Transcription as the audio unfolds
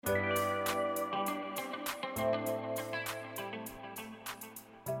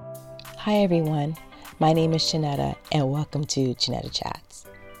Hi everyone, my name is Shanetta and welcome to Shanetta Chats.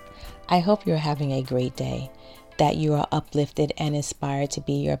 I hope you're having a great day, that you are uplifted and inspired to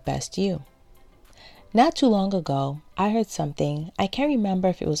be your best you. Not too long ago, I heard something, I can't remember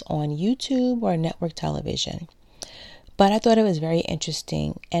if it was on YouTube or network television, but I thought it was very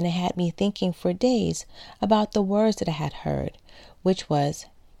interesting and it had me thinking for days about the words that I had heard, which was,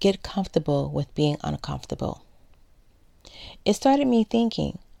 get comfortable with being uncomfortable. It started me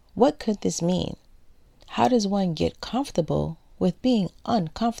thinking, what could this mean? How does one get comfortable with being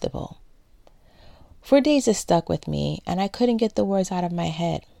uncomfortable? For days it stuck with me and I couldn't get the words out of my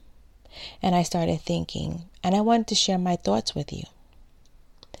head. And I started thinking, and I wanted to share my thoughts with you.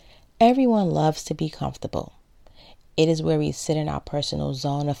 Everyone loves to be comfortable. It is where we sit in our personal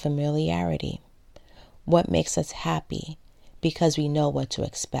zone of familiarity. What makes us happy because we know what to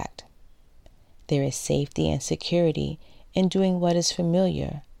expect. There is safety and security in doing what is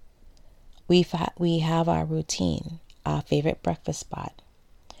familiar. We have our routine, our favorite breakfast spot.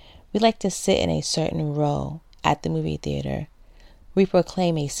 We like to sit in a certain row at the movie theater. We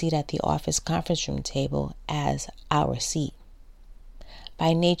proclaim a seat at the office conference room table as our seat.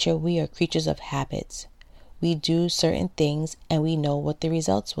 By nature, we are creatures of habits. We do certain things and we know what the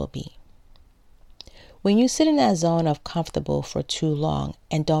results will be. When you sit in that zone of comfortable for too long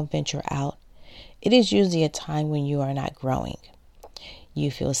and don't venture out, it is usually a time when you are not growing.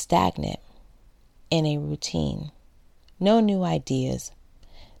 You feel stagnant, in a routine, no new ideas,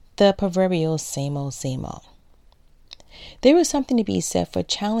 the proverbial same old, same old. There is something to be said for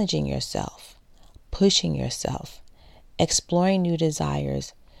challenging yourself, pushing yourself, exploring new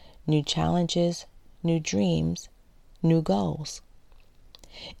desires, new challenges, new dreams, new goals.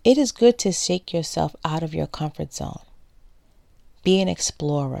 It is good to shake yourself out of your comfort zone. Be an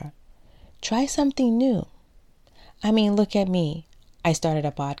explorer. Try something new. Look at me. I started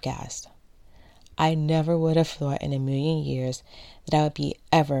a podcast. I never would have thought in a million years that I would be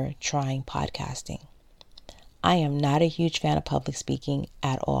ever trying podcasting. I am not a huge fan of public speaking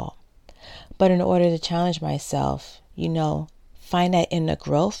at all. But in order to challenge myself, find that inner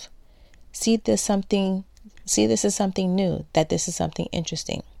growth, see this is something new, that this is something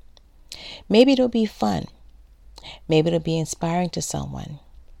interesting. Maybe it'll be fun. Maybe it'll be inspiring to someone.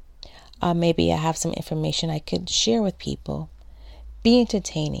 Maybe I have some information I could share with people. Be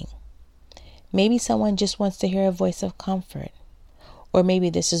entertaining. Maybe someone just wants to hear a voice of comfort. Or maybe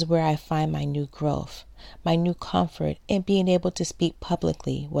this is where I find my new growth, my new comfort in being able to speak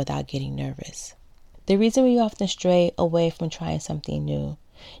publicly without getting nervous. The reason we often stray away from trying something new,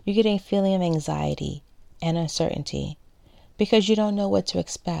 you get a feeling of anxiety and uncertainty because you don't know what to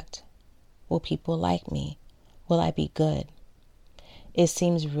expect. Will people like me? Will I be good? It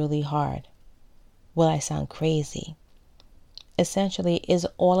seems really hard. Will I sound crazy? Essentially, is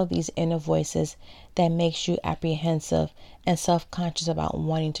all of these inner voices that makes you apprehensive and self-conscious about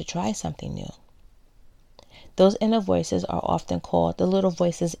wanting to try something new. Those inner voices are often called the little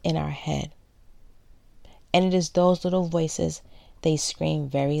voices in our head. And it is those little voices, they scream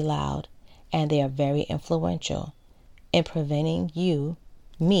very loud, and they are very influential in preventing you,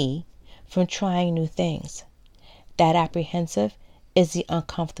 me, from trying new things. That apprehensive is the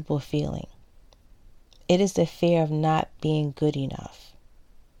uncomfortable feeling. It is the fear of not being good enough.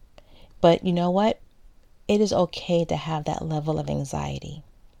 But you know what? It is okay to have that level of anxiety.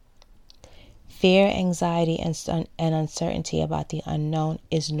 Fear, anxiety, and uncertainty about the unknown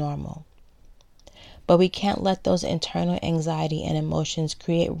is normal. But we can't let those internal anxiety and emotions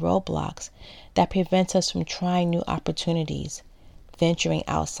create roadblocks that prevent us from trying new opportunities, venturing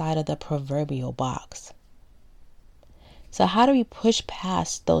outside of the proverbial box. So how do we push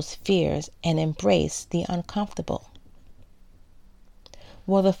past those fears and embrace the uncomfortable?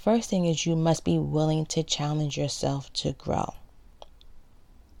 Well, the first thing is you must be willing to challenge yourself to grow.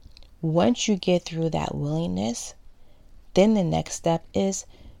 Once you get through that willingness, then the next step is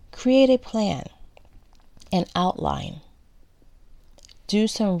create a plan, an outline. Do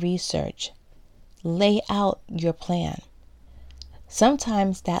some research. Lay out your plan.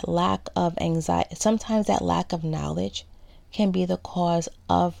 Sometimes that lack of knowledge can be the cause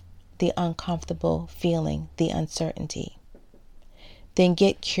of the uncomfortable feeling, the uncertainty. Then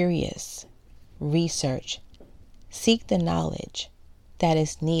get curious, research, seek the knowledge that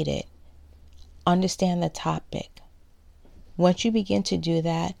is needed, understand the topic. Once you begin to do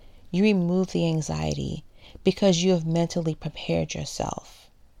that, you remove the anxiety because you have mentally prepared yourself.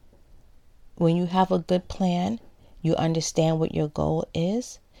 When you have a good plan, you understand what your goal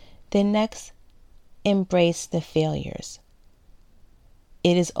is, then next, embrace the failures.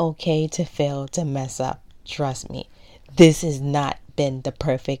 It is okay to fail, to mess up. Trust me, this has not been the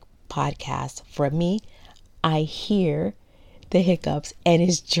perfect podcast. For me, I hear the hiccups and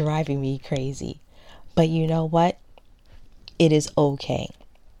it's driving me crazy. But you know what? It is okay.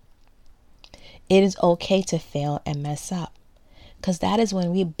 It is okay to fail and mess up, because that is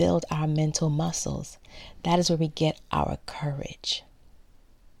when we build our mental muscles. That is where we get our courage.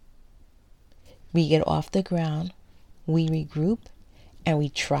 We get off the ground, we regroup, and we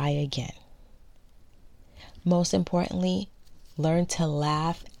try again. Most importantly, learn to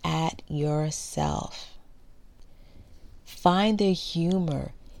laugh at yourself. Find the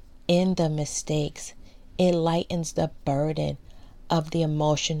humor in the mistakes. It lightens the burden of the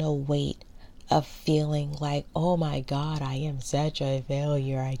emotional weight of feeling like, oh my God, I am such a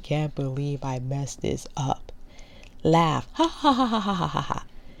failure. I can't believe I messed this up. Laugh. Ha ha ha ha ha ha ha ha.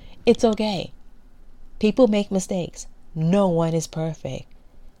 It's okay. People make mistakes. No one is perfect.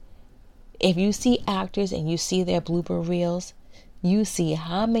 If you see actors and you see their blooper reels, you see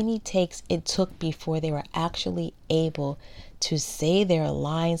how many takes it took before they were actually able to say their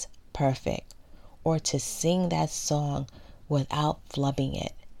lines perfect or to sing that song without flubbing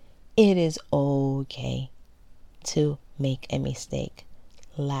it. It is okay to make a mistake.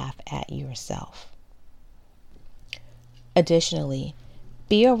 Laugh at yourself. Additionally,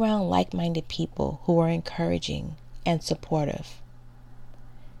 be around like-minded people who are encouraging and supportive,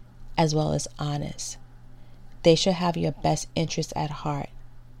 as well as honest. They should have your best interests at heart,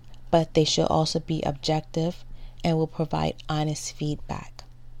 but they should also be objective and will provide honest feedback,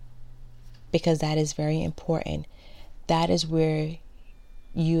 because that is very important. That is where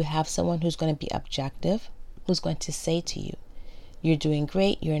you have someone who's going to be objective, who's going to say to you, you're doing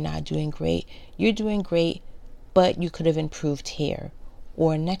great, you're not doing great, you're doing great, but you could have improved here.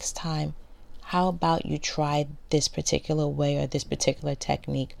 Or next time, how about you try this particular way or this particular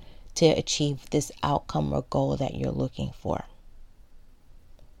technique to achieve this outcome or goal that you're looking for.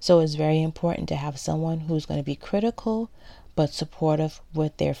 So it's very important to have someone who's going to be critical but supportive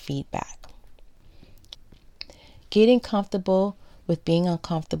with their feedback. Getting comfortable with being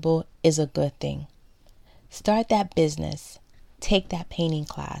uncomfortable is a good thing. Start that business. Take that painting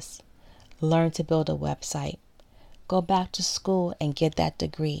class. Learn to build a website. Go back to school and get that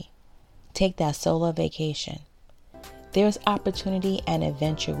degree. Take that solo vacation. There's opportunity and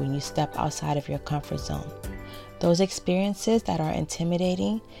adventure when you step outside of your comfort zone. Those experiences that are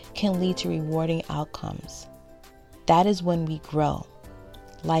intimidating can lead to rewarding outcomes. That is when we grow.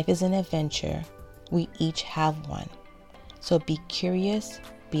 Life is an adventure. We each have one. So be curious,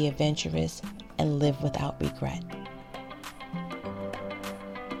 be adventurous, and live without regret.